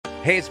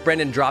Hey, it's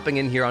Brendan dropping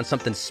in here on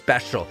something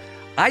special.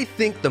 I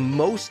think the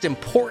most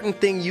important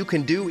thing you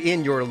can do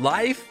in your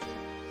life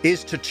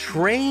is to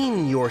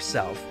train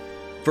yourself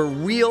for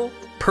real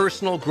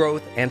personal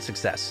growth and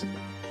success.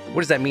 What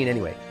does that mean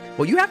anyway?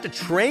 Well, you have to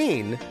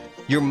train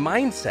your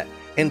mindset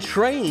and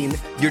train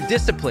your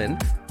discipline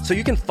so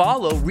you can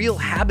follow real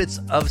habits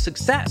of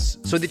success,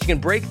 so that you can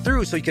break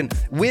through, so you can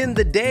win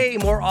the day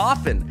more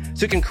often,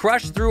 so you can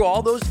crush through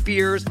all those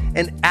fears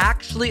and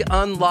actually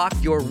unlock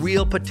your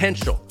real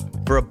potential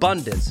for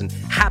abundance and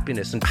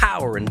happiness and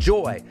power and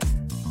joy.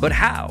 But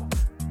how?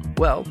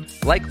 Well,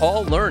 like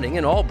all learning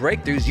and all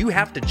breakthroughs, you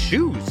have to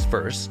choose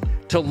first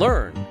to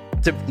learn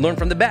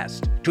from the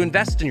best, to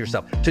invest in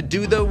yourself, to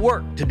do the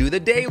work, to do the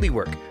daily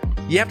work.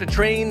 You have to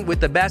train with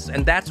the best,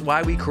 and that's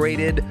why we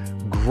created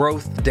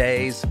Growth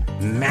Day's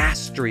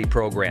Mastery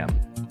Program.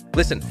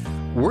 Listen,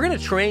 we're going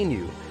to train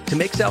you to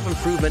make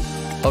self-improvement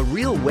a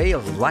real way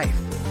of life,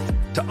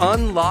 to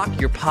unlock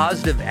your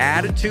positive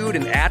attitude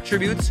and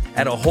attributes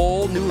at a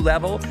whole new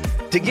level,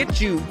 to get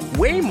you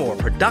way more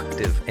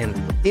productive and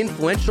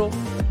influential,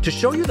 to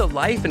show you the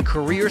life and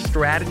career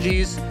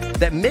strategies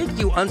that make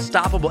you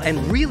unstoppable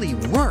and really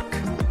work.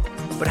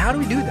 But how do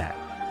we do that?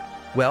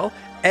 Well,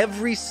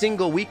 every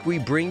single week we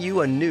bring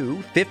you a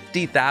new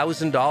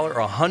 $50,000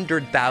 or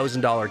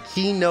 $100,000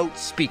 keynote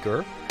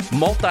speaker,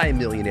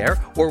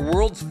 multimillionaire, or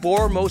world's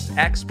foremost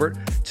expert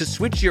to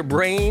switch your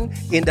brain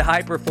into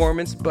high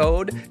performance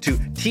mode, to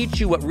teach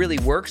you what really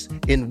works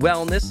in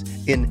wellness,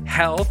 in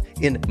health,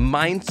 in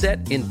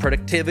mindset, in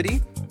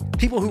productivity.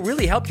 People who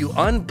really help you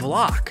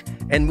unblock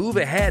and move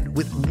ahead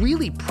with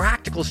really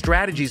practical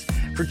strategies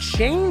for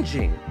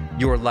changing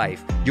your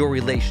life, your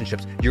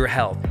relationships, your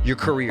health, your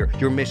career,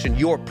 your mission,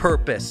 your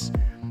purpose.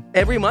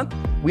 Every month,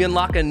 we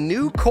unlock a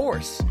new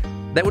course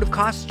that would have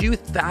cost you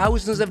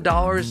thousands of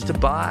dollars to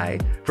buy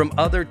from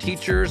other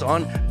teachers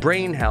on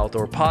brain health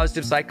or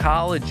positive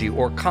psychology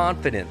or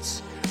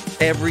confidence.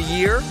 Every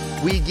year,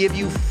 we give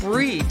you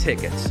free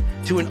tickets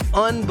to an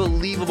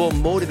unbelievable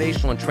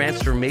motivational and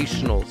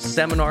transformational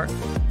seminar.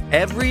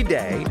 Every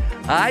day,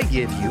 I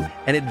give you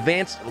an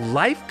advanced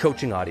life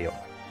coaching audio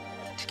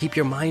to keep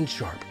your mind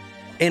sharp,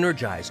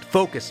 energized,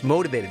 focused,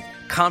 motivated,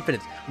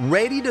 confident,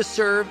 ready to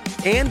serve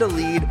and to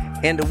lead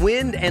and to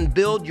win and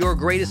build your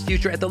greatest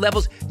future at the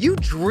levels you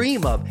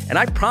dream of. And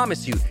I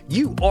promise you,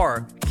 you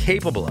are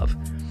capable of.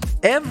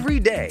 Every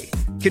day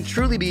can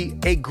truly be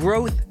a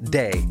growth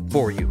day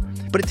for you.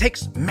 But it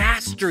takes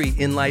mastery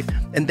in life,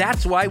 and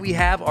that's why we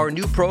have our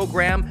new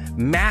program,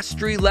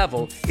 Mastery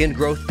Level in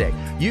Growth Day.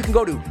 You can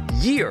go to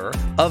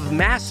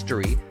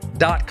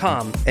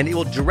yearofmastery.com, and it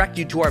will direct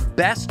you to our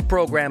best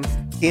program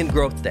in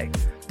Growth Day.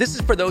 This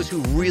is for those who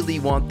really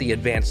want the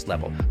advanced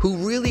level, who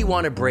really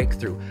want to break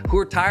through, who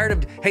are tired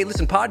of, hey,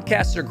 listen,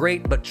 podcasts are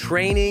great, but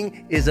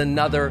training is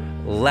another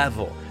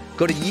level.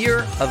 Go to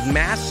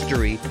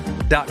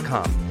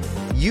yearofmastery.com.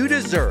 You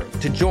deserve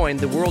to join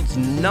the world's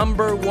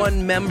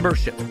 #1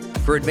 membership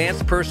for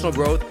advanced personal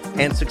growth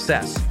and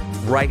success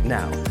right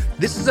now.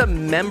 This is a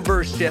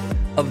membership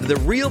of the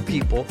real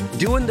people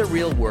doing the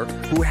real work,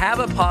 who have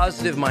a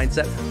positive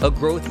mindset, a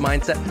growth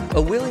mindset,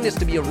 a willingness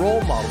to be a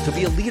role model, to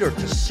be a leader,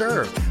 to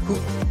serve, who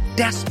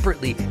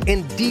desperately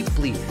and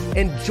deeply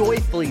and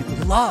joyfully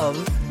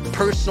love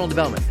personal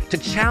development, to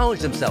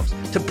challenge themselves,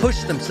 to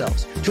push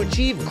themselves, to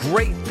achieve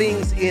great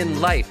things in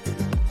life.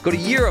 Go to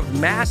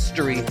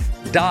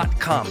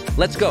yearofmastery.com.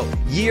 Let's go.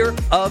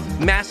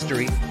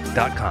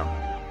 yearofmastery.com.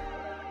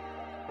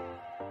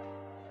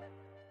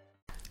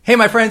 Hey,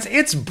 my friends,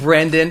 it's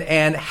Brendan,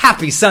 and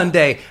happy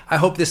Sunday. I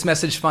hope this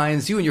message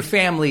finds you and your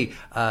family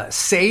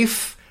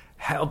safe,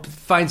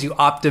 finds you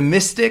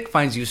optimistic,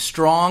 finds you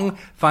strong,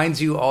 finds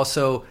you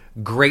also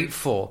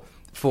grateful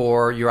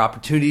for your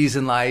opportunities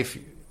in life,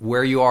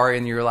 where you are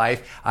in your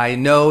life. I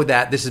know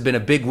that this has been a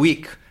big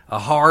week, a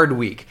hard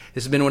week.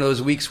 This has been one of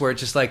those weeks where it's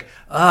just like,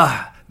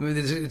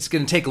 it's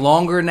going to take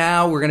longer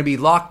now. We're going to be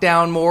locked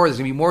down more. There's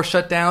going to be more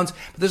shutdowns.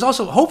 But there's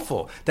also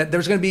hopeful that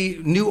there's going to be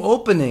new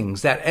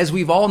openings, that as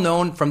we've all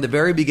known from the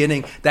very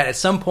beginning, that at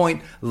some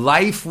point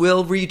life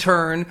will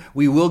return.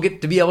 We will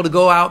get to be able to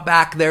go out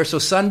back there. So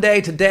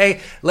Sunday, today,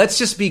 let's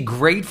just be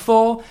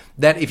grateful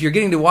that if you're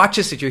getting to watch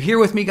us, if you're here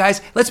with me,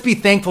 guys, let's be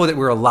thankful that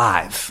we're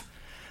alive.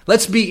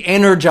 Let's be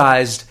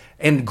energized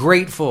and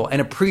grateful and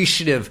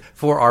appreciative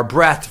for our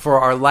breath, for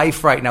our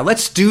life right now.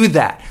 Let's do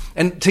that.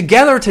 And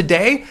together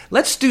today,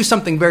 let's do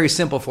something very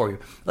simple for you.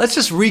 Let's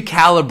just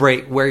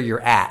recalibrate where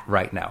you're at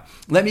right now.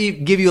 Let me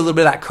give you a little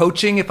bit of that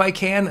coaching if I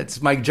can.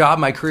 It's my job,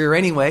 my career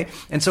anyway.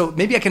 And so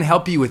maybe I can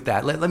help you with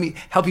that. Let me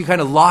help you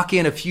kind of lock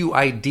in a few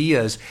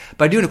ideas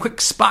by doing a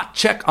quick spot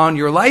check on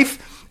your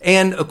life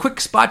and a quick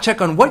spot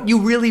check on what you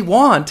really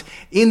want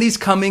in these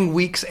coming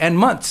weeks and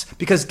months.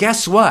 Because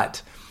guess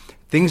what?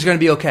 Things are going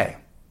to be okay.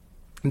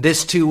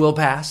 This too will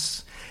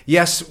pass.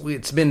 Yes,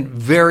 it's been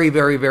very,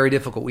 very, very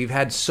difficult. We've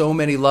had so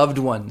many loved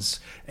ones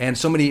and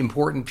so many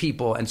important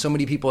people and so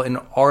many people in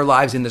our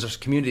lives in this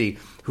community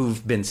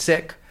who've been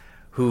sick,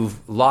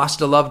 who've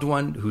lost a loved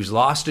one, who's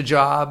lost a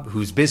job,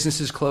 whose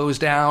businesses closed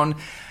down.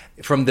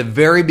 from the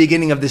very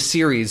beginning of this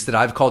series that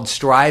I've called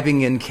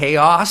Striving in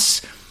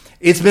Chaos.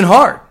 It's been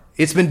hard.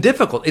 It's been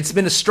difficult. It's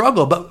been a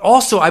struggle. But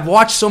also, I've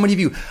watched so many of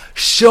you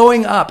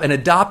showing up and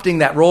adopting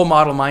that role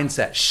model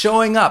mindset,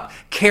 showing up,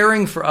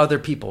 caring for other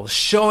people,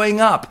 showing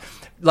up,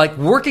 like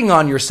working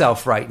on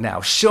yourself right now,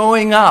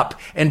 showing up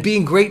and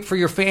being great for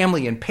your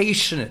family and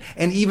patient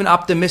and even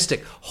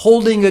optimistic,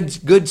 holding a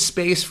good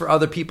space for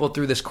other people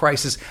through this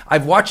crisis.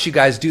 I've watched you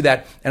guys do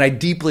that, and I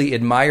deeply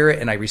admire it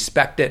and I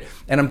respect it,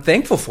 and I'm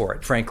thankful for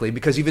it, frankly,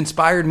 because you've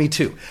inspired me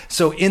too.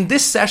 So in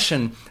this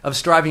session of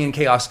Striving in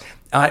Chaos,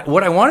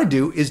 what I want to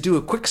do is do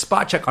a quick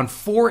spot check on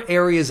 4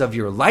 areas of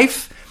your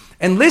life.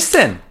 And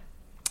listen,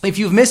 if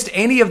you've missed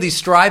any of these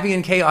Striving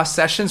in Chaos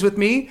sessions with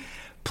me,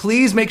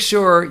 please make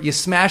sure you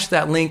smash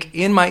that link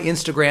in my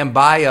Instagram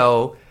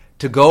bio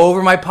to go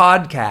over my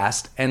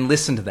podcast and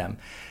listen to them.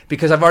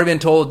 Because I've already been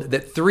told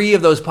that 3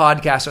 of those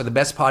podcasts are the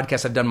best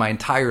podcasts I've done my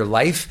entire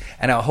life.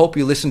 And I hope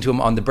you listen to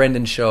them on the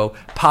Brendan Show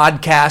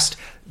podcast.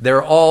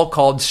 They're all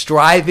called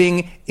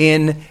Striving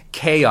in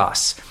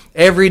Chaos.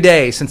 Every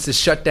day since this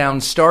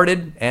shutdown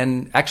started,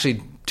 and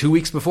actually 2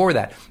 weeks before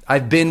that,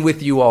 I've been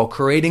with you all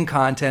creating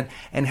content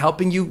and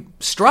helping you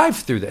strive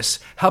through this,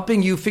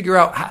 helping you figure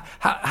out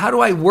how do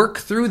I work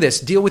through this,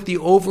 deal with the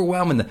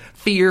overwhelm and the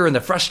fear and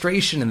the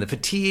frustration and the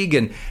fatigue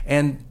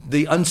and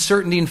the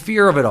uncertainty and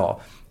fear of it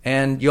all.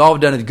 And you all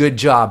have done a good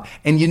job.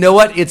 And you know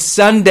what? It's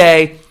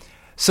Sunday,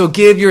 so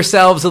give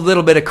yourselves a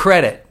little bit of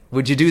credit.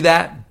 Would you do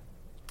that?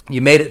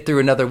 You made it through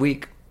another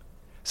week.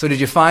 So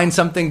did you find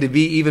something to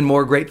be even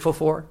more grateful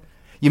for?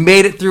 You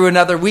made it through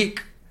another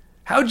week.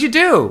 How'd you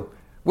do?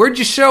 Where'd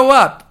you show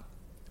up?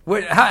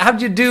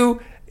 How'd you do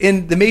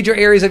in the major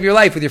areas of your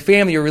life with your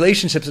family, your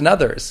relationships, and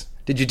others?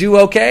 Did you do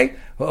okay?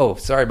 Oh,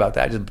 sorry about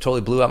that. I just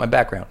totally blew out my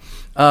background.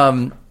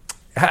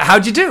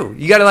 How'd you do?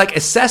 You got to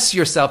assess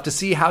yourself to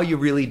see how you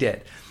really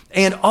did.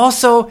 And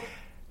also,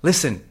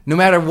 listen, no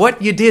matter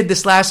what you did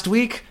this last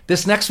week,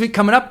 this next week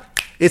coming up,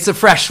 it's a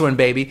fresh one,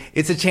 baby.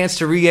 It's a chance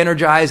to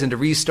re-energize and to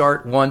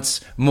restart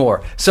once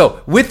more.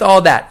 So with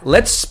all that,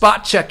 let's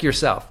spot check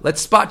yourself. Let's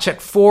spot check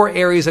 4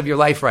 areas of your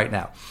life right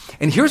now.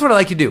 And here's what I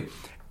like you to do.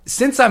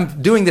 Since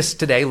I'm doing this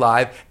today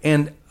live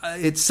and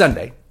it's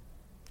Sunday,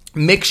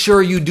 make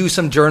sure you do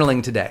some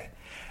journaling today.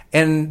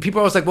 And people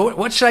are always like, well,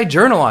 what should I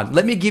journal on?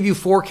 Let me give you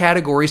 4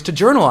 categories to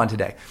journal on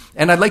today.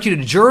 And I'd like you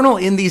to journal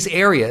in these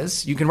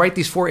areas. You can write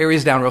these 4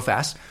 areas down real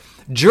fast.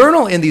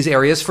 Journal in these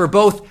areas for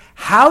both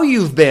how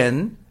you've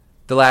been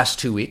the last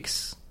 2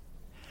 weeks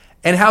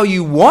and how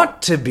you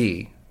want to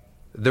be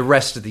the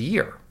rest of the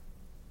year.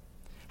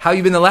 How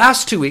you've been the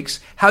last 2 weeks,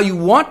 how you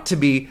want to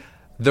be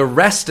the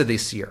rest of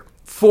this year.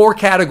 4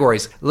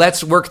 categories.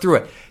 Let's work through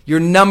it. Your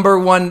number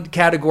 1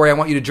 category I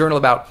want you to journal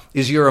about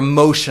is your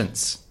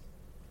emotions.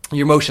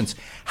 Your emotions.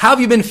 How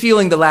have you been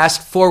feeling the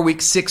last 4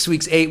 weeks, 6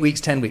 weeks, 8 weeks,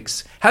 10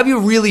 weeks? How have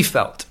you really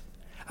felt?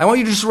 I want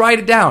you to just write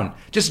it down.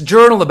 Just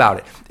journal about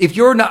it. If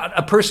you're not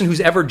a person who's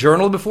ever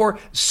journaled before,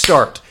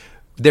 start.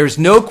 There's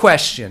no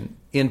question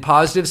in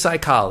positive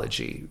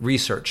psychology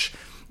research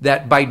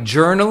that by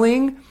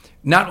journaling,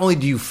 not only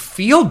do you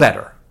feel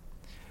better,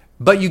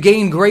 but you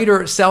gain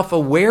greater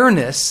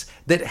self-awareness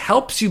that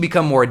helps you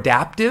become more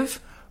adaptive,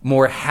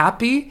 more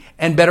happy,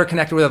 and better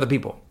connected with other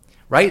people,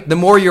 right? The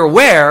more you're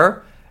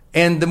aware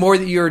and the more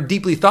that you're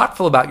deeply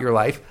thoughtful about your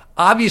life,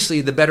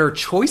 obviously the better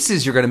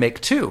choices you're going to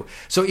make too.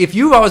 So if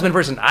you've always been a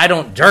person, I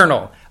don't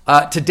journal,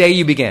 today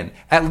you begin.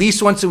 At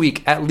least once a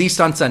week, at least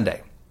on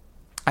Sunday.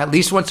 At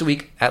least once a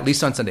week, at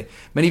least on Sunday.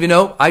 Many of you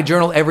know I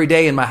journal every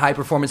day in my high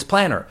performance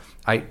planner.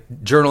 I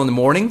journal in the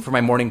morning for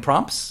my morning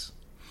prompts.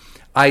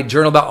 I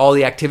journal about all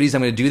the activities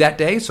I'm going to do that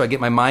day, so I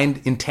get my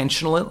mind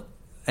intentional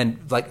and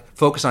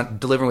focus on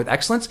delivering with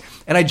excellence.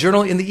 And I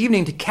journal in the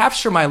evening to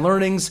capture my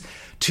learnings,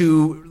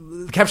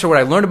 to capture what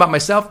I learned about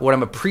myself, what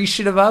I'm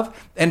appreciative of,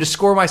 and to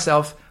score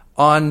myself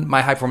on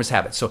my high performance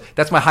habits. So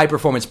that's my high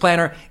performance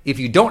planner. If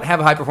you don't have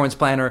a high performance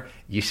planner,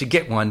 you should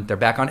get one. They're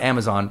back on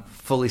Amazon,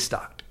 fully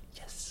stocked.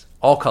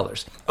 All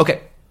colors.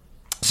 Okay,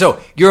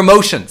 so your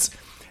emotions.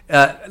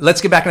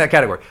 Let's get back in that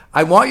category.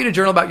 I want you to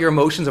journal about your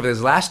emotions over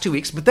these last 2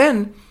 weeks, but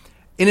then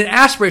in an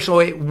aspirational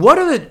way, what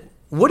are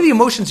the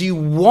emotions you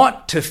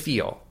want to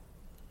feel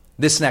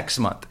this next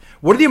month?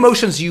 What are the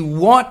emotions you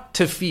want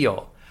to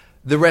feel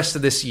the rest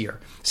of this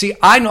year? See,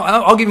 I know,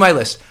 I'll give you my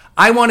list.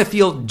 I want to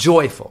feel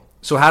joyful.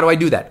 So how do I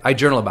do that? I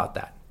journal about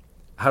that.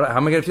 How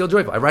am I going to feel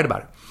joyful? I write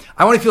about it.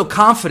 I want to feel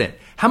confident.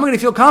 How am I going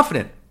to feel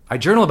confident? I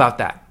journal about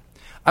that.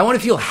 I want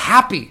to feel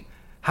happy.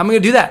 How am I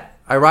going to do that?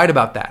 I write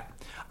about that.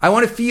 I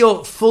want to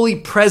feel fully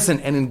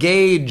present and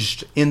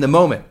engaged in the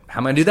moment. How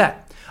am I going to do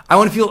that? I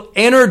want to feel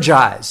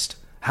energized.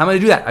 How am I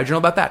going to do that? I journal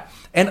about that.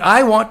 And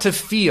I want to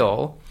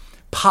feel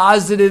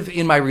positive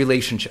in my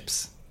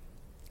relationships.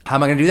 How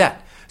am I going to do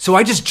that? So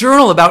I just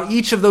journal about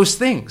each of those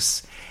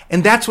things.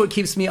 And that's what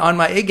keeps me on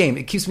my A game.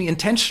 It keeps me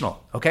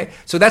intentional. Okay?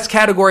 So that's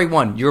category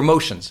 1, your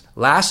emotions.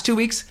 Last 2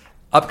 weeks,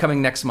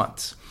 upcoming next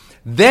months.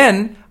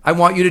 Then I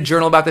want you to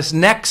journal about this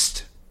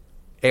next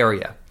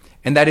area.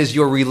 And that is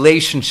your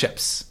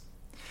relationships.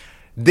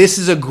 This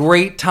is a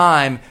great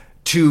time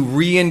to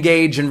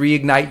re-engage and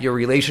reignite your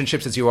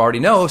relationships, as you already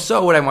know.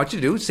 So what I want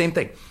you to do, same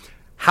thing.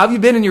 How have you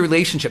been in your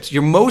relationships,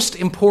 your most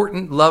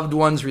important loved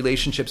ones'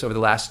 relationships over the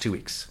last 2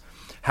 weeks?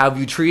 How have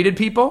you treated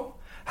people?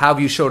 How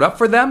have you showed up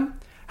for them?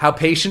 How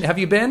patient have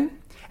you been?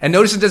 And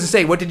notice it doesn't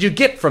say, what did you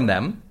get from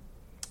them?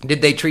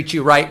 Did they treat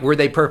you right? Were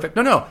they perfect?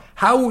 No.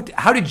 How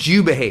did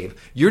you behave?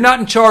 You're not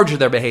in charge of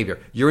their behavior.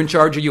 You're in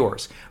charge of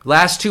yours.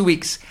 Last 2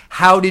 weeks,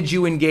 how did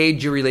you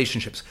engage your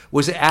relationships?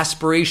 Was it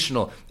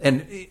aspirational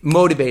and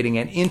motivating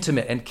and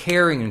intimate and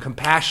caring and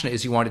compassionate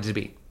as you wanted it to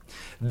be?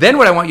 Then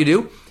what I want you to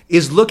do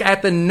is look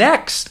at the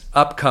next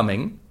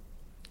upcoming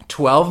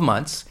 12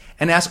 months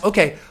and ask,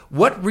 okay,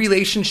 what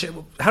relationship,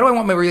 how do I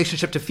want my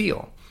relationship to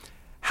feel?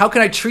 How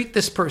can I treat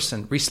this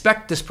person,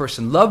 respect this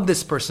person, love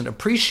this person,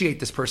 appreciate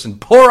this person,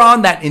 pour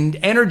on that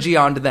energy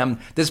onto them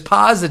that's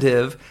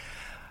positive,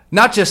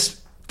 not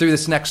just through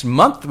this next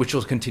month, which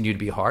will continue to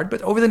be hard,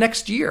 but over the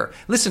next year.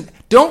 Listen,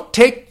 don't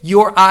take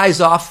your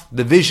eyes off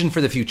the vision for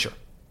the future.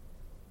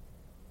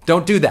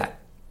 Don't do that.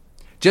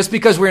 Just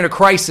because we're in a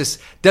crisis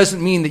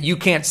doesn't mean that you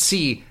can't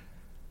see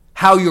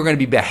how you're going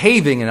to be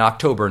behaving in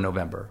October and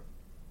November.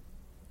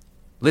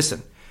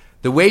 Listen,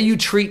 the way you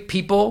treat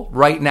people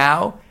right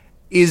now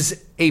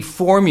is a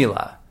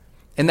formula.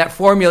 And that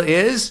formula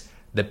is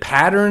the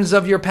patterns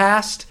of your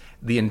past,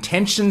 the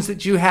intentions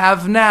that you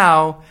have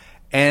now,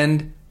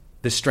 and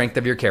the strength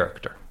of your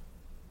character.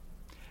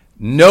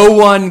 No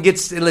one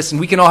gets, listen,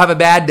 we can all have a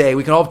bad day.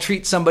 We can all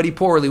treat somebody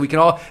poorly. We can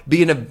all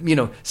be in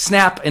a,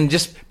 snap and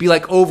just be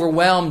like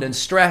overwhelmed and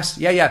stressed.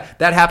 Yeah,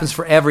 that happens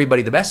for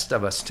everybody, the best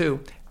of us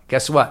too.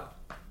 Guess what?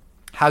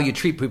 How you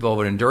treat people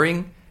over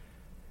enduring,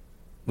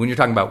 when you're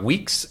talking about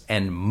weeks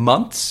and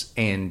months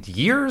and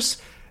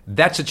years,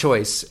 that's a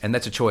choice, and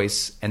that's a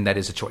choice, and that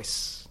is a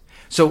choice.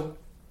 So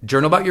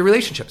journal about your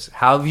relationships.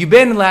 How have you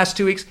been in the last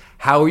 2 weeks?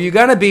 How are you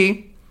going to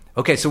be?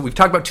 Okay, so we've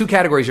talked about 2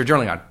 categories you're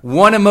journaling on.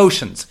 1,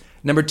 emotions.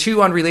 Number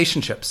 2, on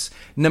relationships.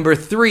 Number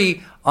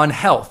 3, on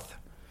health.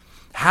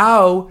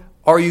 How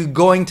are you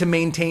going to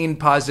maintain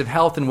positive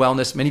health and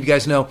wellness? Many of you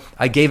guys know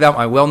I gave out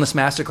my wellness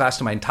masterclass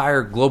to my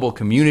entire global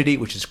community,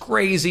 which is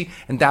crazy,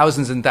 and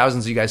thousands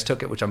of you guys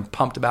took it, which I'm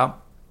pumped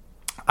about.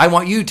 I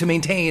want you to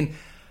maintain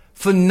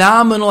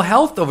phenomenal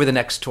health over the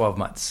next 12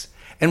 months.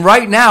 And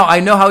right now, I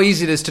know how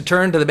easy it is to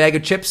turn to the bag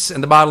of chips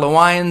and the bottle of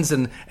wines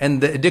and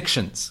the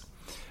addictions.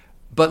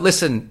 But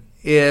listen,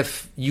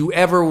 if you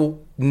ever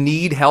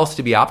need health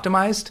to be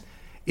optimized,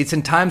 it's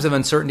in times of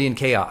uncertainty and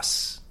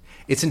chaos.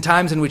 It's in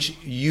times in which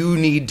you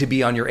need to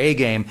be on your A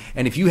game.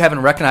 And if you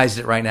haven't recognized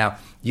it right now,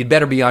 you'd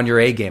better be on your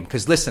A game.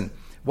 Because listen,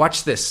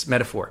 watch this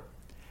metaphor.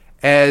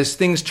 As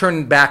things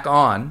turn back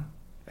on,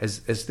 as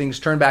things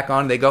turn back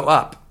on, they go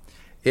up.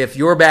 If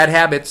your bad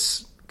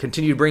habits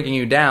continue bringing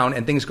you down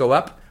and things go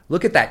up,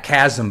 look at that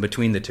chasm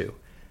between the two.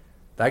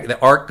 The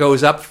arc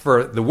goes up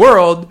for the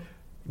world,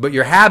 but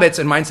your habits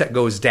and mindset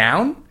goes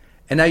down,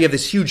 and now you have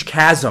this huge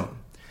chasm.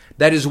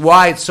 That is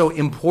why it's so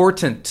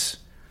important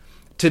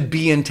to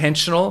be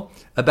intentional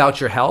about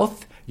your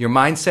health, your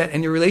mindset,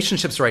 and your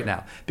relationships right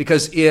now.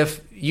 Because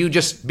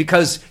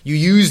because you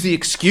use the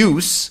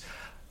excuse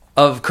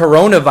of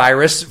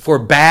coronavirus for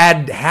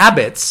bad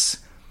habits,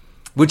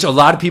 which a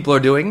lot of people are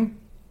doing,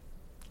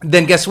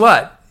 then guess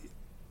what?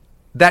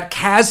 That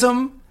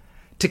chasm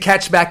to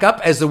catch back up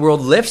as the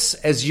world lifts,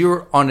 as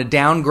you're on a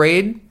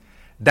downgrade,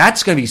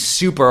 that's going to be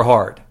super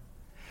hard.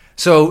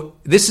 So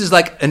this is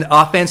like an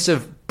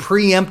offensive,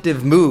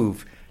 preemptive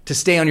move to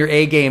stay on your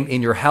A game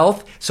in your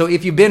health. So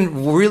if you've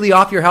been really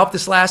off your health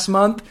this last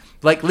month,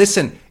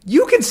 listen,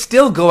 you can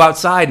still go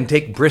outside and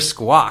take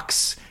brisk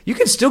walks. You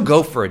can still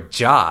go for a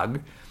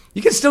jog.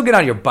 You can still get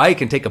on your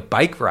bike and take a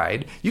bike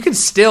ride. You can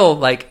still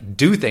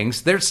do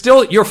things. There's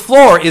still, your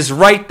floor is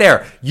right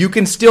there. You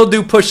can still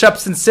do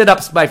push-ups and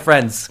sit-ups, my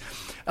friends.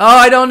 Oh,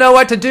 I don't know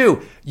what to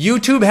do.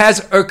 YouTube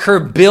has a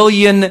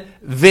billion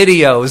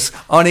videos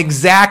on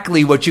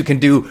exactly what you can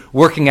do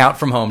working out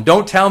from home.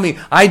 Don't tell me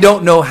I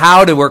don't know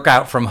how to work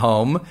out from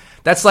home.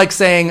 That's like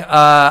saying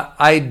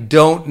I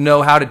don't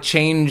know how to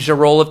change a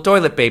roll of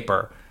toilet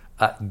paper.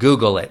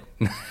 Google it.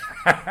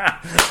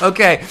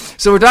 Okay,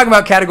 so we're talking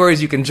about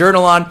categories you can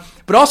journal on,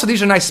 but also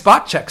these are nice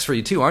spot checks for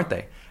you too, aren't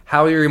they?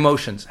 How are your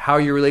emotions? How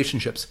are your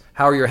relationships?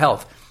 How are your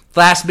health?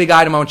 Last big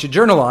item I want you to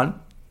journal on,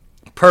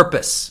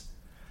 purpose.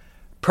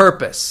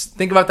 Purpose.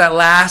 Think about that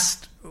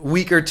last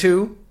week or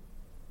two.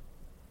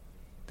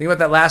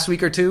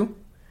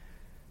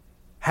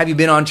 Have you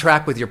been on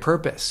track with your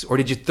purpose, or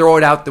did you throw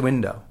it out the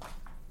window?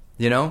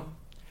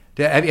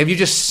 Have you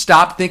just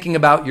stopped thinking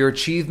about your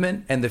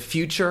achievement and the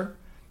future?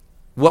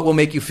 What will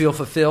make you feel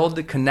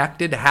fulfilled,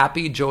 connected,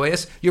 happy,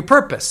 joyous? Your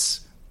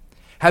purpose.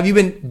 Have you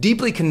been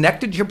deeply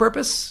connected to your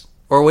purpose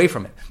or away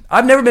from it?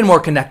 I've never been more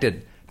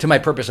connected to my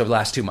purpose over the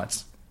last 2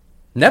 months.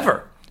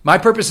 Never. My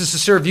purpose is to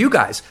serve you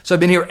guys. So I've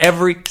been here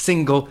every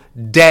single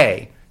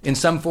day in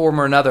some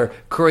form or another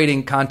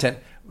creating content.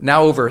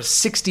 Now over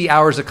 60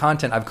 hours of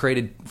content I've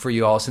created for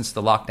you all since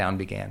the lockdown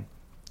began.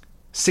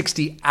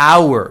 60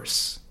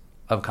 hours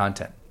of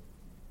content.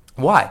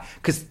 Why?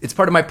 Because it's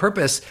part of my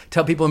purpose to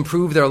help people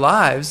improve their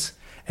lives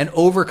and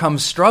overcome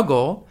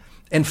struggle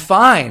and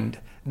find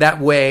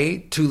that way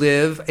to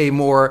live a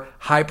more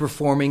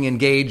high-performing,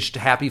 engaged,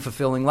 happy,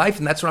 fulfilling life.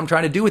 And that's what I'm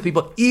trying to do with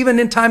people, even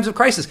in times of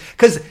crisis.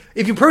 Because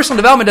if your personal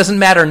development doesn't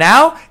matter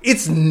now,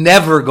 it's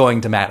never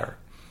going to matter.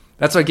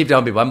 That's what I keep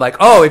telling people. I'm like,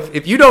 oh,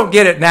 if you don't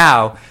get it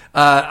now,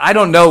 I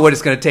don't know what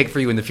it's going to take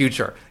for you in the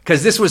future.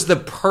 Because this was the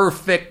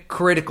perfect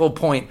critical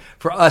point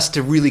for us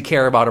to really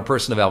care about our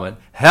personal development.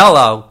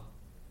 Hello.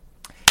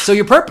 So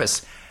your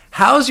purpose.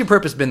 How's your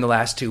purpose been the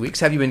last 2 weeks?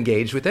 Have you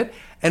engaged with it?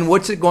 And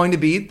what's it going to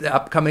be the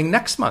upcoming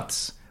next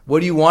months? What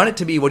do you want it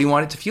to be? What do you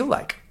want it to feel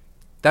like?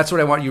 That's what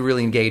I want you to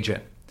really engage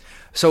in.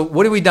 So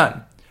what have we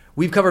done?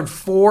 We've covered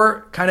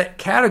 4 kind of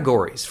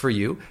categories for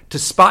you to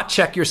spot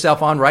check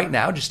yourself on right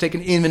now. Just take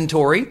an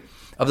inventory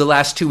of the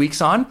last 2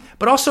 weeks on,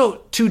 but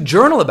also to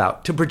journal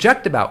about, to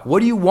project about.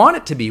 What do you want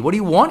it to be? What do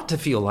you want it to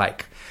feel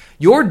like?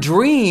 Your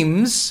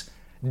dreams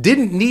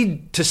didn't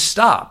need to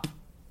stop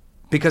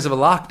because of a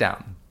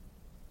lockdown.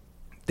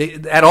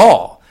 At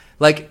all.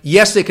 Like,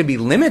 yes, they could be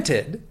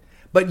limited,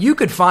 but you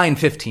could find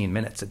 15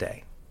 minutes a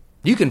day.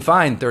 You can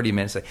find 30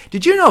 minutes a day.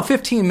 Did you know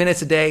 15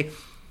 minutes a day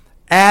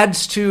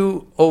adds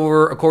to,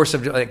 over a course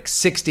of like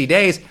 60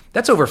 days,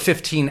 that's over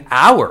 15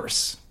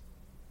 hours.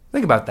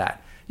 Think about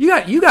that. You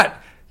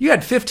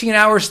had 15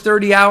 hours,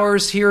 30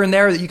 hours here and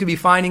there that you could be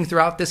finding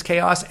throughout this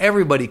chaos.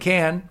 Everybody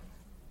can.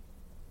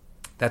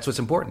 That's what's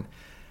important.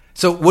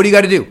 So what do you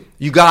got to do?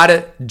 You got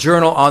to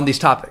journal on these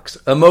topics: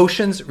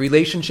 emotions,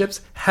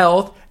 relationships,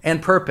 health,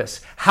 and purpose.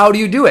 How do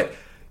you do it?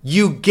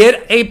 You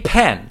get a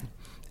pen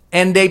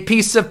and a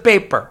piece of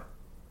paper.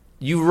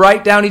 You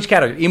write down each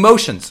category.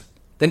 Emotions.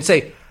 Then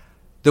say,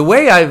 the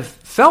way I've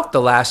felt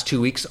the last 2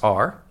 weeks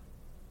are,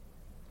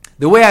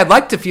 the way I'd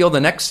like to feel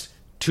the next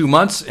 2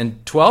 months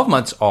and 12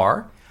 months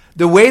are,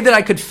 the way that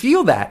I could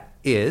feel that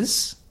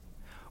is,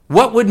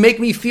 what would make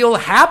me feel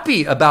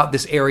happy about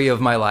this area of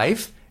my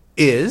life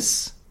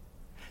is,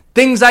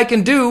 things I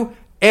can do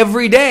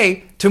every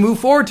day to move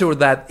forward toward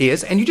that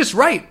is, and you just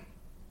write.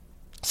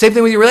 Same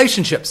thing with your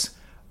relationships.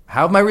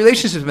 How have my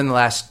relationships been the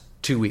last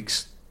 2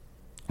 weeks?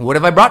 What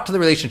have I brought to the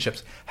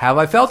relationships? How have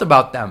I felt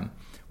about them?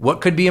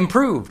 What could be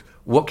improved?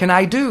 What can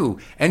I do?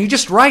 And you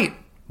just write.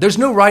 There's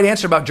no right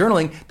answer about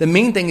journaling. The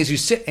main thing is you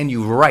sit and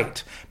you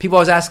write. People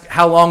always ask,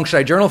 how long should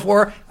I journal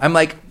for? I'm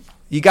like,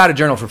 you got to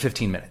journal for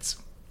 15 minutes.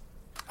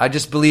 I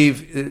just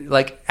believe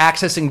like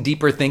accessing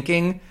deeper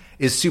thinking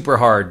is super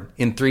hard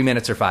in 3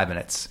 minutes or 5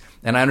 minutes.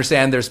 And I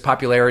understand there's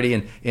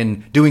popularity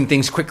in doing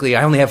things quickly.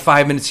 I only have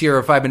 5 minutes here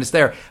or 5 minutes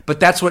there. But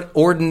that's what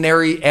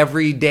ordinary,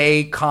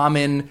 everyday,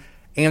 common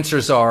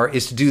answers are,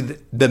 is to do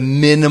the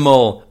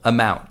minimal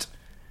amount.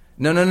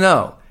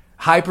 No.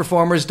 High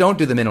performers don't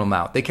do the minimal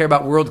amount. They care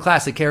about world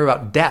class. They care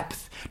about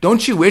depth.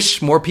 Don't you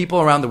wish more people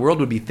around the world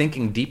would be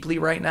thinking deeply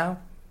right now?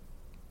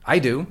 I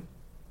do.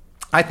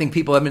 I think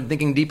people haven't been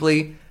thinking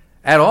deeply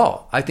at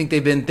all. I think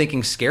they've been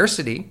thinking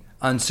scarcity,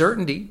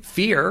 uncertainty,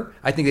 fear.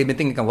 I think they've been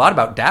thinking a lot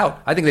about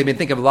doubt. I think they've been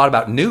thinking a lot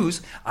about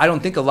news. I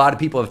don't think a lot of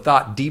people have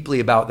thought deeply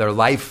about their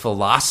life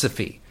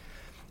philosophy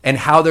and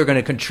how they're going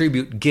to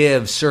contribute,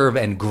 give, serve,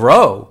 and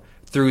grow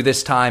through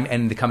this time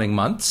and the coming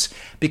months.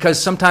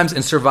 Because sometimes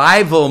in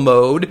survival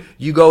mode,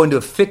 you go into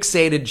a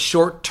fixated,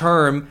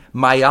 short-term,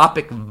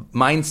 myopic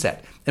mindset.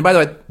 And by the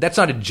way, that's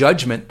not a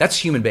judgment. That's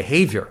human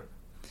behavior.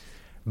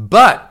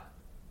 But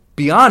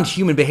beyond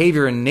human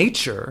behavior and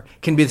nature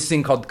can be this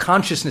thing called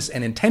consciousness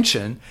and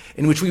intention,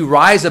 in which we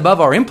rise above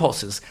our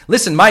impulses.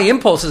 Listen, my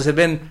impulses have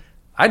been,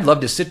 I'd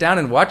love to sit down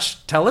and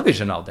watch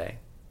television all day,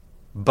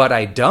 but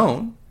I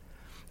don't.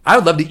 I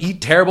would love to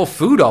eat terrible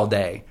food all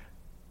day.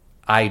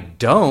 I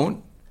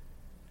don't.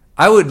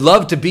 I would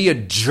love to be a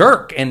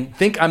jerk and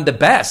think I'm the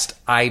best.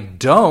 I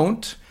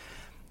don't.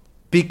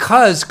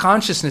 Because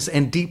consciousness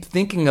and deep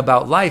thinking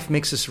about life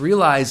makes us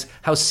realize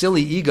how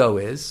silly ego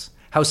is,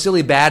 how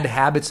silly bad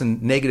habits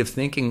and negative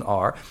thinking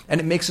are, and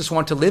it makes us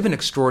want to live an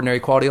extraordinary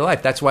quality of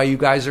life. That's why you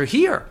guys are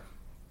here.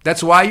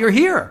 That's why you're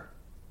here.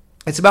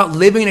 It's about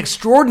living an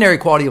extraordinary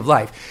quality of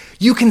life.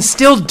 You can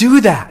still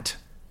do that.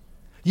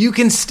 You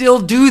can still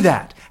do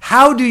that.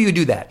 How do you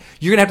do that?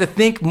 You're going to have to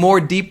think more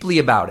deeply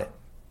about it.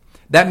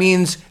 That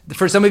means,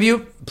 for some of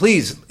you,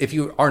 please, if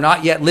you are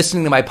not yet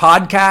listening to my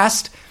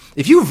podcast,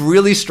 if you've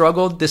really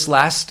struggled this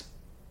last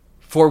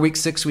 4 weeks,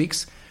 6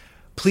 weeks,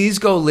 please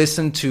go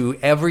listen to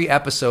every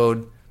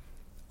episode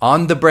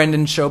on the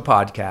Brendan Show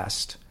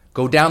podcast.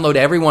 Go download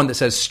every one that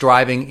says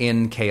Striving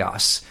in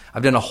Chaos.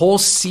 I've done a whole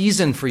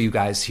season for you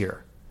guys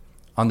here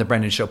on the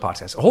Brendan Show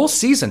podcast. A whole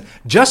season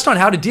just on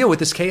how to deal with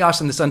this chaos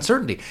and this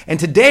uncertainty. And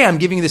today I'm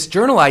giving you this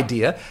journal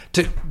idea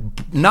to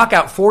knock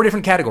out 4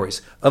 different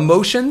categories: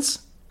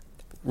 emotions,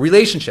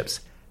 relationships,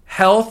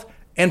 health,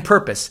 and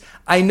purpose.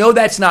 I know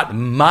that's not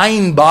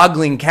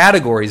mind-boggling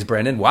categories,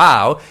 Brendan.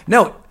 Wow.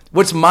 No,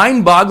 what's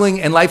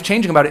mind-boggling and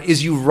life-changing about it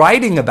is you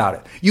writing about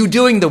it, you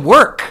doing the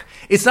work.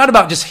 It's not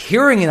about just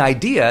hearing an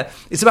idea.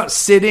 It's about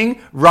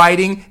sitting,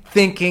 writing,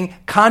 thinking,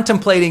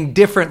 contemplating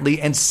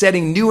differently, and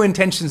setting new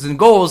intentions and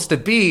goals to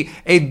be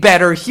a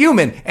better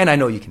human. And I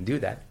know you can do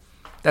that.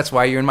 That's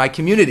why you're in my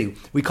community.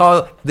 We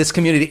call this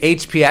community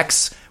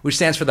HPX, which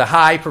stands for the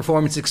High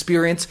Performance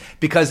Experience,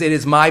 because it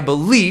is my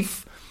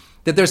belief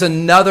that there's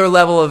another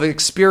level of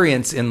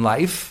experience in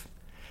life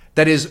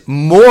that is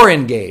more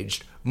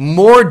engaged,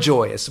 more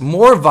joyous,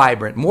 more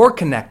vibrant, more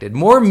connected,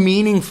 more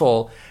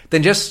meaningful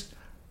than just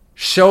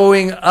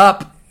showing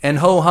up and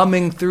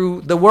ho-humming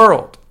through the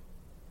world.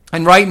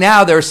 And right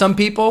now, there are some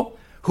people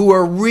who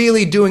are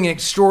really doing an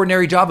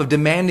extraordinary job of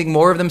demanding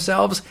more of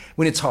themselves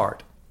when it's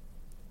hard.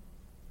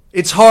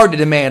 It's hard to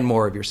demand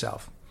more of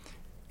yourself.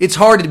 It's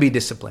hard to be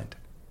disciplined.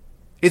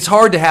 It's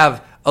hard to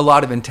have a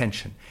lot of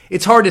intention.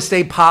 It's hard to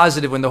stay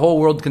positive when the whole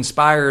world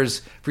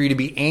conspires for you to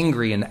be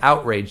angry and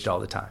outraged all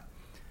the time.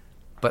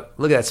 But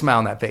look at that smile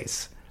on that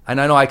face. And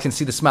I know I can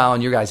see the smile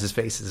on your guys'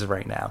 faces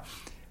right now.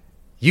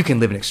 You can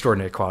live an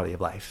extraordinary quality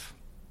of life.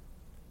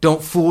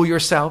 Don't fool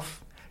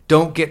yourself.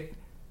 Don't get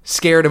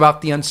scared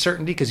about the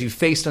uncertainty, because you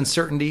faced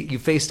uncertainty, you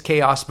faced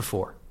chaos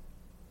before.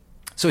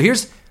 So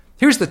here's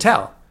the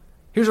tell.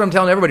 Here's what I'm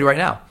telling everybody right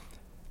now.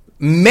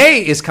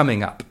 May is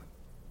coming up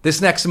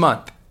this next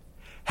month.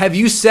 Have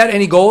you set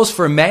any goals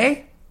for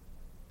May?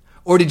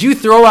 Or did you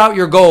throw out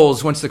your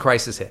goals once the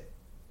crisis hit?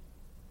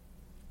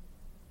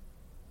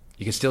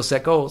 You can still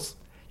set goals.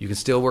 You can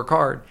still work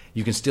hard.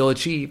 You can still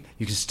achieve.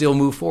 You can still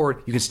move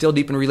forward. You can still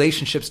deepen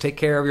relationships, take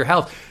care of your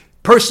health.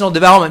 Personal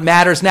development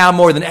matters now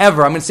more than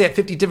ever. I'm going to say it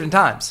 50 different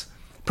times.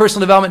 Personal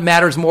development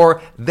matters more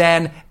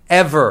than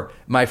ever,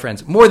 my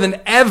friends, more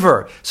than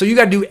ever. So you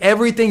got to do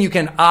everything you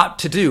can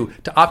opt to do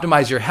to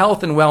optimize your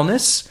health and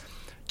wellness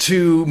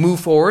to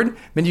move forward.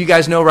 Many of you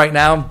guys know right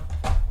now,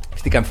 I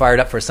think I'm fired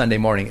up for a Sunday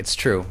morning. It's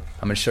true.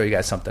 I'm going to show you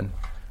guys something.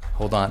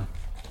 Hold on.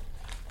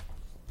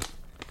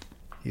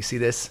 You see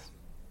this?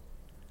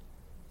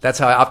 That's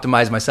how I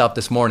optimized myself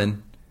this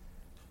morning.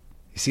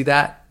 You see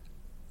that?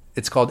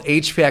 It's called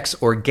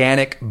HPX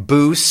Organic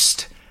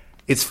Boost.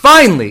 It's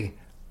finally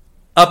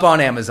up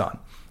on Amazon.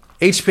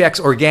 HPX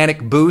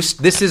Organic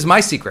Boost. This is my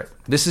secret.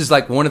 This is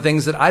like one of the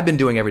things that I've been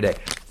doing every day.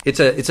 It's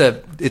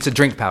a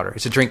drink powder.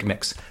 It's a drink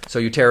mix. So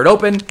you tear it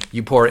open,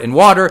 you pour it in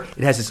water.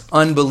 It has this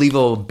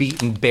unbelievable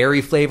beet and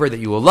berry flavor that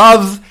you will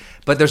love,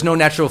 but there's no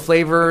natural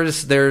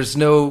flavors. There's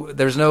no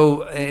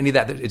any of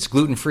that. It's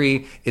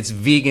gluten-free. It's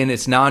vegan.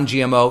 It's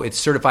non-GMO. It's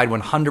certified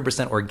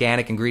 100%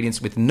 organic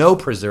ingredients with no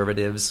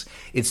preservatives.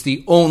 It's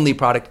the only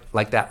product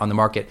like that on the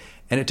market.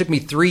 And it took me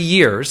 3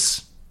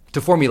 years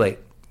to formulate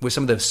with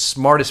some of the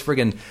smartest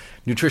friggin'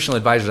 nutritional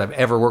advisors I've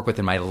ever worked with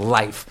in my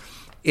life.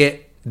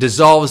 It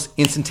dissolves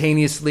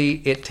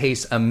instantaneously. It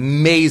tastes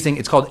amazing.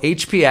 It's called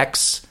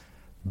HPX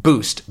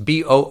Boost,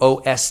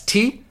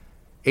 B-O-O-S-T,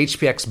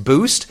 HPX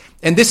Boost.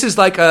 And this is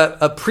like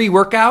a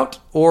pre-workout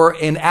or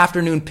an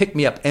afternoon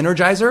pick-me-up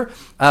energizer.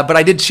 But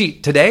I did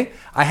cheat today.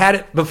 I had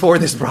it before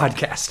this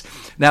broadcast.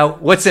 Now,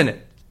 what's in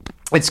it?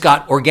 It's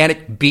got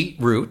organic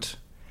beetroot.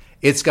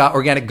 It's got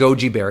organic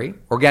goji berry,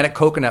 organic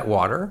coconut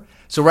water.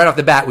 So right off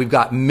the bat, we've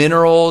got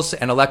minerals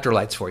and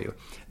electrolytes for you.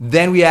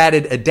 Then we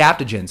added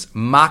adaptogens,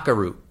 maca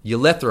root,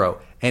 eleuthero,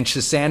 and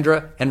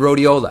schisandra and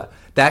rhodiola.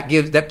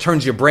 That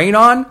turns your brain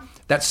on.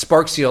 That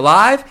sparks you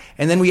alive.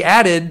 And then we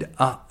added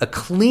a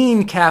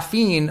clean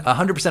caffeine,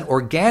 100%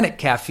 organic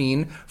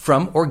caffeine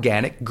from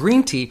organic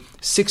green tea,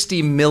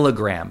 60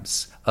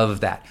 milligrams of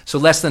that. So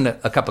less than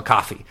a cup of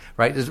coffee,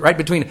 right? It's right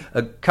between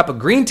a cup of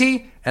green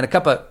tea and a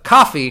cup of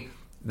coffee.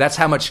 That's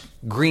how much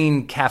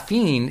green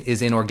caffeine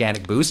is in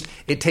Organic Boost.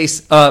 It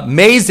tastes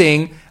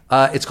amazing.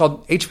 It's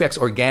called HPX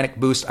Organic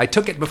Boost. I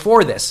took it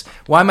before this.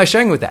 Why am I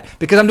sharing with that?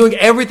 Because I'm doing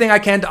everything I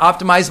can to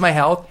optimize my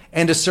health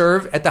and to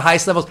serve at the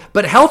highest levels,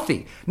 but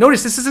healthy.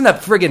 Notice this isn't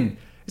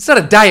it's not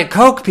a Diet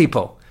Coke,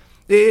 people.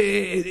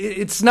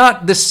 It's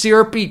not the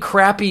syrupy,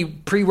 crappy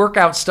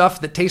pre-workout stuff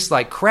that tastes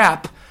like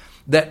crap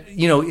that,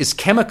 is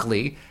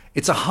chemically.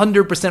 It's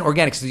 100%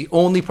 organic. It's the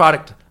only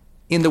product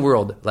in the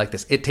world like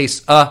this. It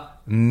tastes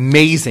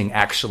amazing,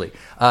 actually.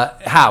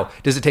 How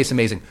does it taste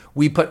amazing?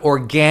 We put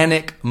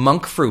organic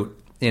monk fruit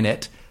in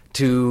it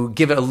to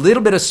give it a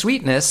little bit of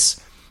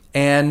sweetness,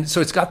 and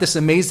so it's got this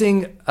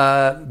amazing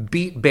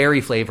beet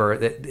berry flavor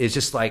that is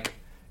just like,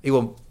 it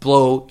will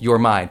blow your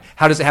mind.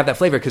 How does it have that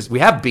flavor? Because we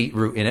have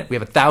beetroot in it. We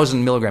have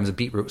 1,000 milligrams of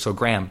beetroot, so a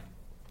gram,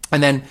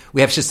 and then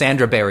we have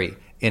schisandra berry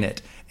in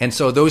it, and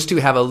so those two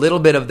have a little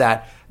bit of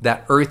that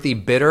earthy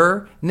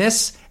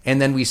bitterness,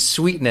 and then we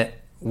sweeten it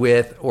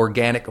with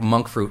organic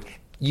monk fruit.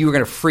 You're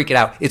going to freak it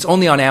out. It's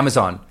only on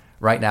Amazon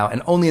right now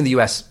and only in the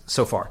US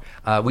so far.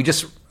 We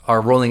just are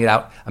rolling it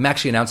out. I'm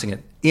actually announcing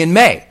it in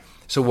May.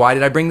 So why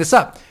did I bring this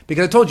up?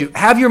 Because I told you,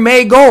 have your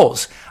May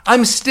goals.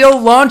 I'm still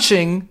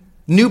launching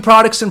new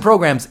products and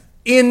programs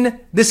in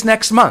this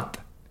next month.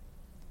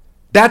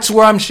 That's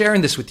where I'm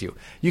sharing this with you.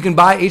 You can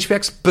buy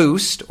HPX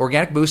Boost,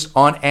 Organic Boost,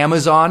 on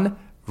Amazon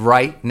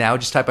right now.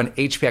 Just type on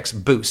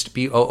HPX Boost,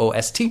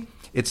 B-O-O-S-T.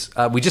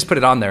 We just put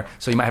it on there,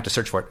 so you might have to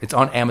search for it. It's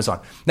on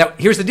Amazon. Now,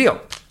 here's the deal.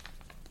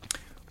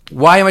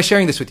 Why am I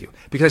sharing this with you?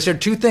 Because I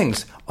shared two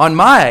things on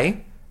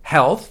my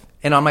health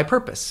and on my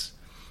purpose.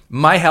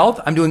 My health,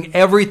 I'm doing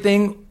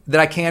everything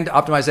that I can to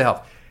optimize the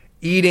health.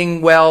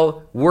 eating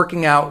well,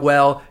 working out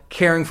well,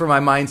 caring for my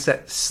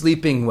mindset,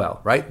 sleeping well,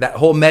 right? That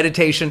whole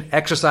meditation,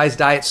 exercise,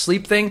 diet,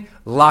 sleep thing,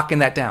 locking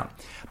that down.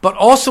 But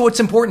also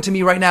what's important to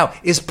me right now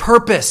is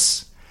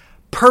purpose.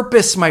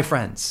 Purpose, my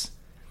friends.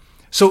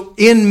 So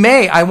in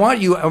May, I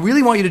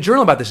really want you to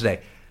journal about this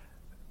today.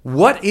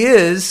 What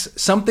is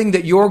something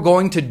that you're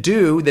going to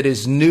do that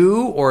is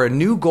new, or a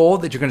new goal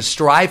that you're going to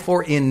strive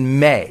for in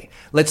May?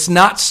 Let's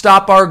not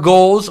stop our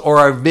goals or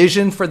our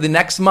vision for the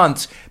next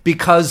months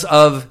because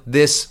of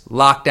this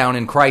lockdown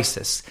and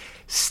crisis.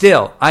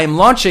 Still, I am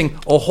launching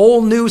a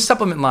whole new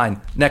supplement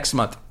line next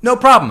month. No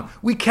problem.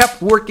 We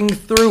kept working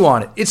through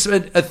on it. It's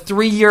a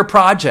 3-year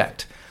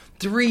project.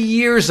 3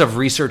 years of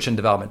research and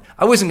development.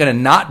 I wasn't going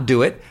to not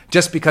do it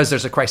just because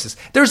there's a crisis.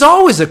 There's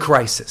always a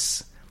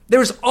crisis.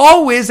 There's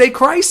always a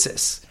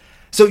crisis.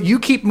 So you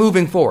keep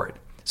moving forward.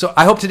 So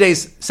I hope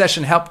today's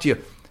session helped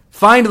you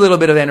find a little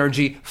bit of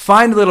energy,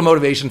 find a little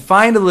motivation,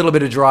 find a little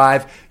bit of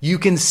drive. You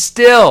can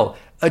still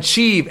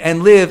achieve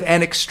and live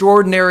an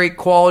extraordinary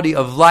quality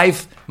of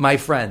life, my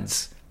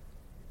friends.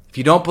 If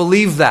you don't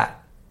believe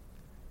that,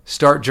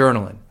 start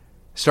journaling.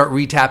 Start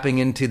retapping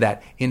into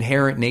that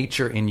inherent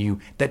nature in you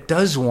that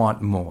does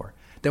want more,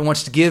 that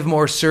wants to give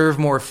more, serve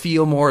more,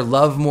 feel more,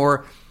 love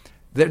more.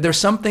 There's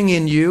something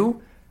in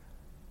you.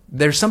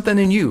 There's something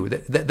in you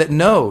that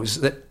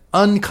knows that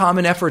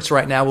uncommon efforts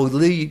right now will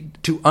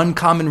lead to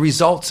uncommon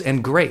results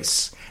and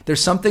grace.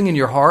 There's something in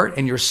your heart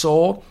and your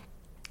soul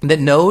that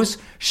knows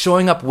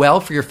showing up well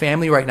for your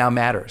family right now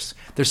matters.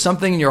 There's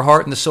something in your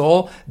heart and the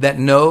soul that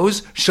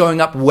knows showing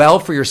up well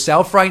for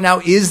yourself right now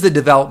is the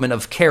development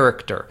of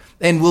character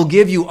and will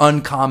give you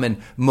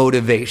uncommon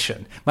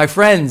motivation. My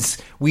friends,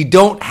 we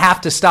don't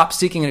have to stop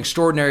seeking an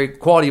extraordinary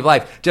quality of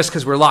life just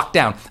because we're locked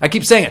down. I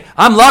keep saying it.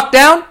 I'm locked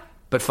down,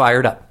 but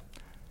fired up.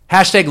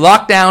 Hashtag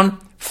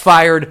lockdown,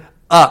 fired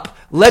up.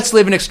 Let's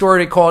live an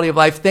extraordinary quality of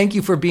life. Thank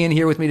you for being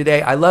here with me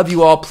today. I love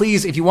you all.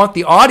 Please, if you want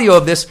the audio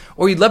of this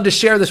or you'd love to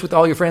share this with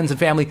all your friends and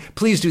family,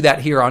 please do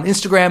that here on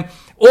Instagram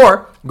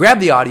or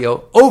grab the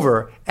audio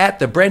over at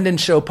the Brendan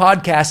Show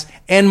podcast.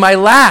 And my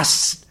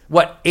last,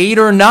 8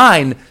 or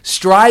 9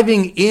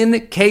 Striving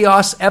in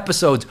Chaos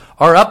episodes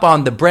are up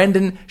on the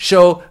Brendan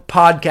Show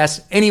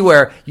podcast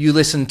anywhere you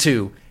listen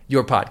to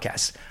your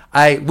podcasts.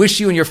 I wish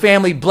you and your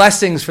family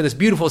blessings for this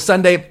beautiful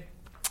Sunday.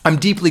 I'm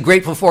deeply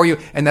grateful for you,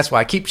 and that's why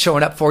I keep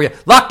showing up for you.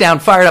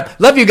 Lockdown, fired up.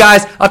 Love you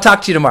guys. I'll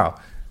talk to you tomorrow.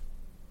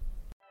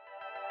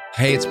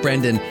 Hey, it's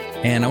Brendan,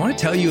 and I want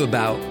to tell you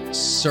about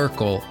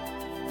Circle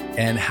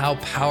and how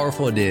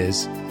powerful it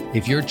is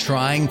if you're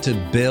trying to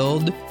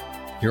build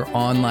your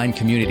online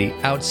community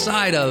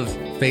outside of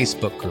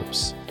Facebook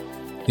groups.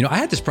 You know, I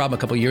had this problem a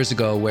couple years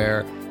ago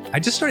where I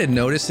just started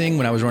noticing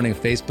when I was running a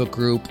Facebook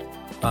group,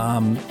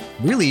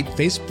 really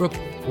Facebook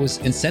was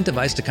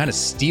incentivized to kind of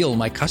steal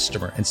my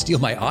customer and steal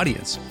my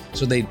audience.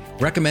 So they'd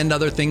recommend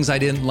other things I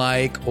didn't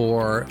like,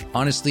 or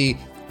honestly,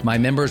 my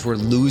members were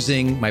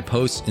losing my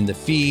posts in the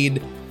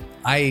feed.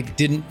 I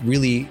didn't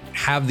really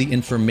have the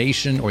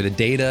information or the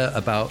data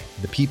about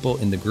the people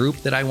in the group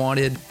that I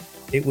wanted.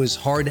 It was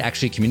hard to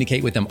actually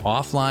communicate with them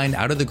offline,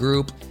 out of the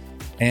group.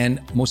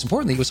 And most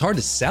importantly, it was hard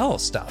to sell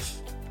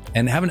stuff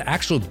and have an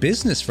actual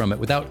business from it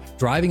without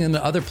driving them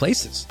to other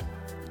places.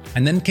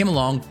 And then came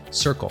along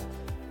Circle.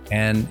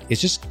 And it's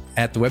just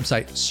at the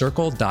website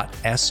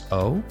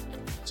circle.so.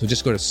 So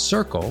just go to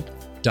circle.so.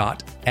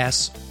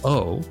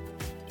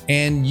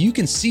 And you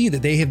can see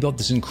that they have built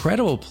this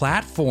incredible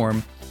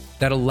platform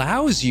that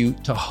allows you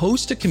to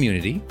host a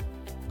community,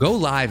 go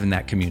live in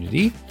that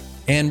community,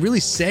 and really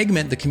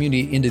segment the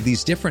community into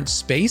these different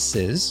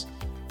spaces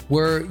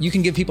where you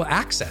can give people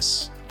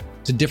access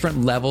to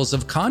different levels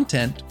of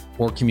content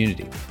or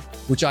community,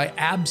 which I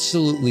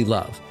absolutely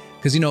love.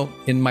 Because, you know,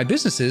 in my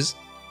businesses,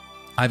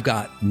 I've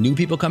got new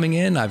people coming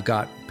in, I've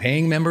got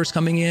paying members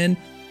coming in,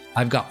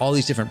 I've got all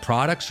these different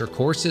products or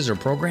courses or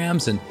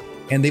programs, and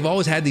they've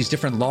always had these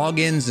different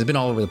logins. It's been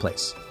all over the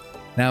place.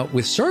 Now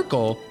with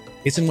Circle,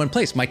 it's in one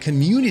place. My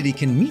community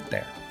can meet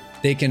there.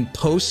 They can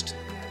post,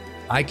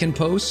 I can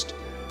post,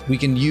 we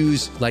can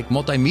use like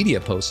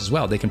multimedia posts as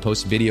well. They can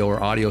post video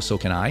or audio, so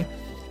can I.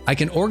 I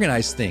can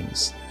organize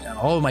things,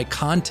 all of my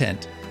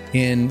content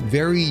in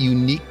very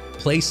unique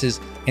places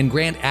and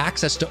grant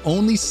access to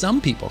only some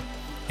people.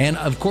 And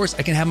of course,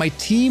 I can have my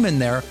team in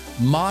there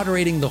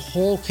moderating the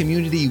whole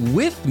community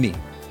with me.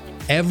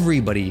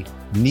 Everybody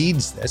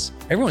needs this.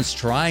 Everyone's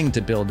trying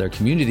to build their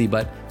community,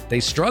 but they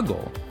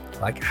struggle.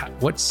 Like,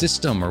 what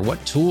system or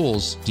what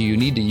tools do you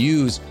need to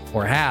use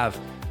or have?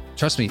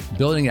 Trust me,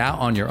 building it out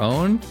on your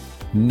own,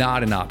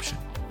 not an option.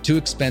 Too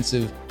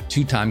expensive,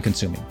 too time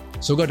consuming.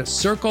 So go to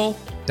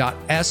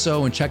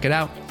circle.so and check it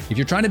out. If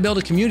you're trying to build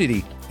a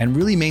community and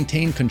really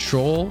maintain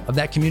control of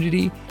that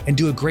community and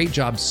do a great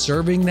job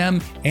serving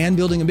them and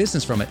building a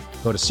business from it,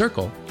 go to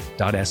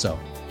circle.so.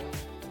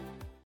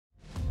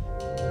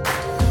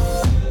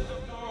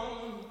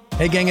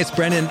 Hey gang, it's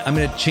Brendan. I'm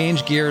going to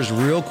change gears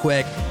real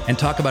quick and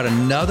talk about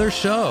another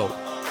show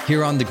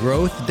here on the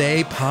Growth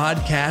Day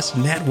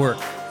Podcast Network.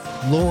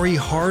 Lori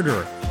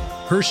Harder.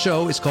 Her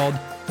show is called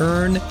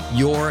Earn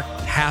Your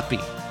Happy.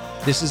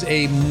 This is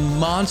a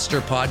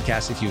monster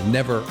podcast if you've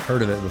never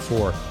heard of it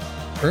before.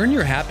 Earn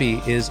Your Happy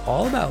is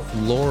all about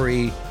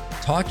Lori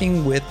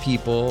talking with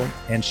people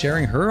and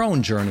sharing her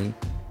own journey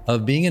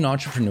of being an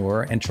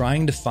entrepreneur and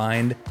trying to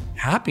find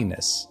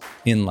happiness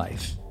in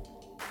life.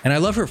 And I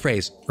love her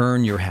phrase,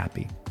 earn your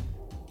happy.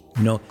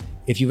 You know,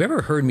 if you've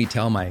ever heard me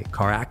tell my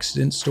car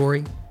accident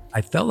story,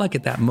 I felt like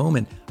at that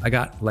moment I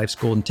got life's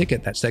golden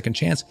ticket, that second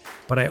chance,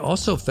 but I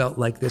also felt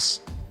like this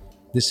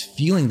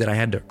feeling that I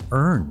had to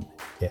earn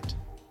it,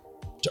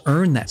 to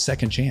earn that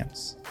second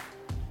chance.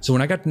 So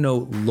when I got to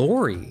know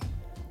Lori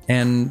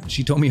and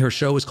she told me her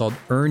show was called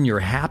Earn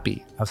Your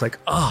Happy, I was like,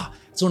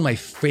 it's one of my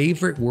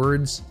favorite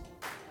words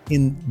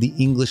in the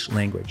English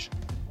language.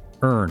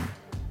 Earn.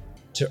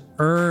 To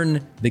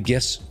earn the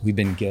gifts we've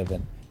been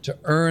given, to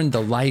earn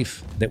the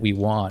life that we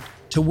want,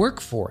 to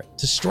work for it,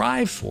 to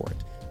strive for it.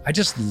 I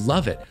just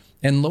love it.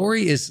 And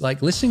Lori is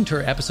like, listening to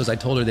her episodes, I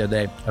told her the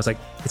other day, I was like,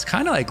 it's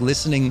kind of like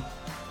listening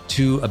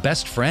to a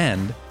best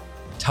friend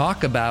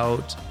talk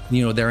about,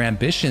 you know, their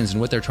ambitions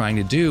and what they're trying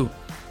to do.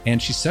 And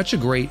she's such a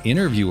great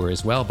interviewer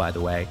as well, by the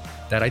way,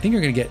 that I think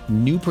you're going to get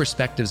new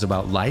perspectives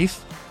about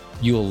life.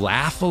 You'll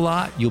laugh a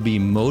lot, you'll be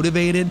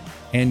motivated,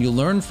 and you'll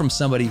learn from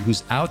somebody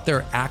who's out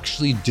there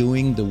actually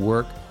doing the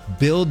work,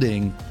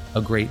 building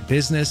a great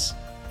business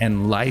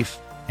and life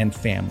and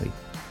family.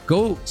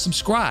 Go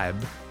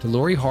subscribe to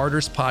Lori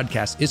Harder's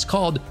podcast. It's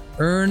called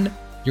Earn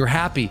Your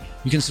Happy.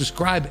 You can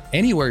subscribe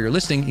anywhere you're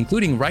listening,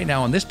 including right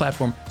now on this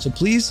platform. So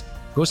please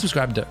go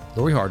subscribe to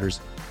Lori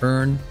Harder's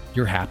Earn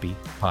Your Happy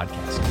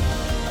podcast.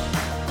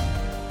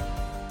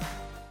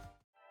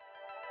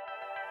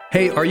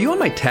 Hey, are you on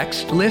my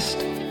text list?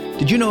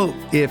 Did you know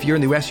if you're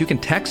in the US, you can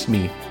text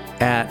me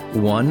at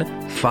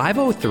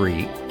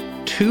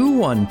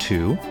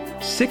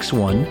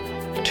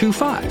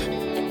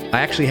 1-503-212-6125. I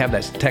actually have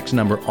that text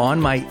number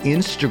on my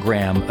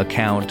Instagram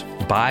account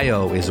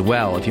bio as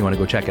well, if you want to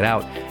go check it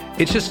out.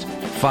 It's just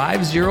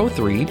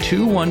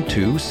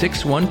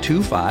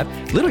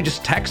 503-212-6125. Literally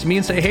just text me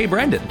and say, hey,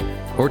 Brendan.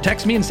 Or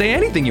text me and say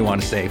anything you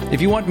want to say.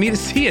 If you want me to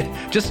see it,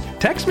 just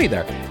text me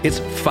there. It's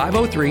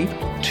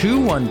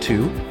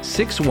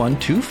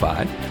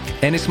 503-212-6125.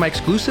 And it's my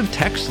exclusive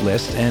text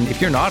list. And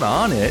if you're not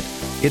on it,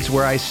 it's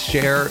where I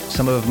share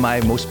some of my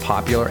most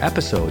popular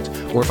episodes.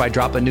 Or if I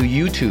drop a new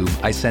YouTube,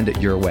 I send it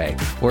your way.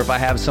 Or if I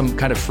have some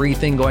kind of free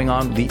thing going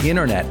on the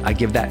internet, I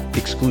give that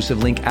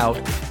exclusive link out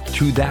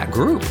to that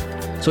group.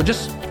 So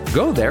just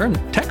go there and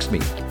text me.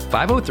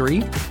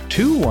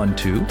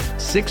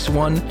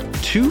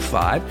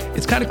 503-212-6125.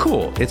 It's kind of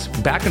cool. It's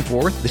back and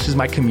forth. This is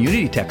my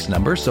community text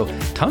number. So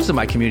tons of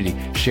my community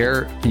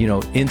share,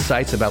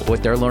 insights about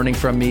what they're learning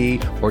from me,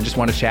 or just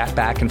want to chat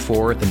back and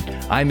forth. And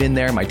I'm in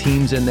there, my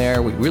team's in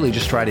there. We really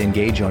just try to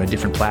engage you on a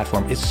different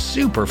platform. It's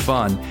super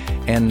fun.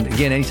 And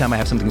again, anytime I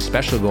have something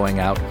special going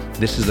out,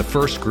 this is the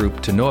first group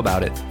to know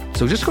about it.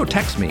 So just go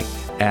text me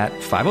at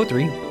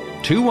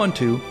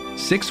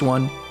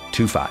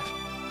 503-212-6125.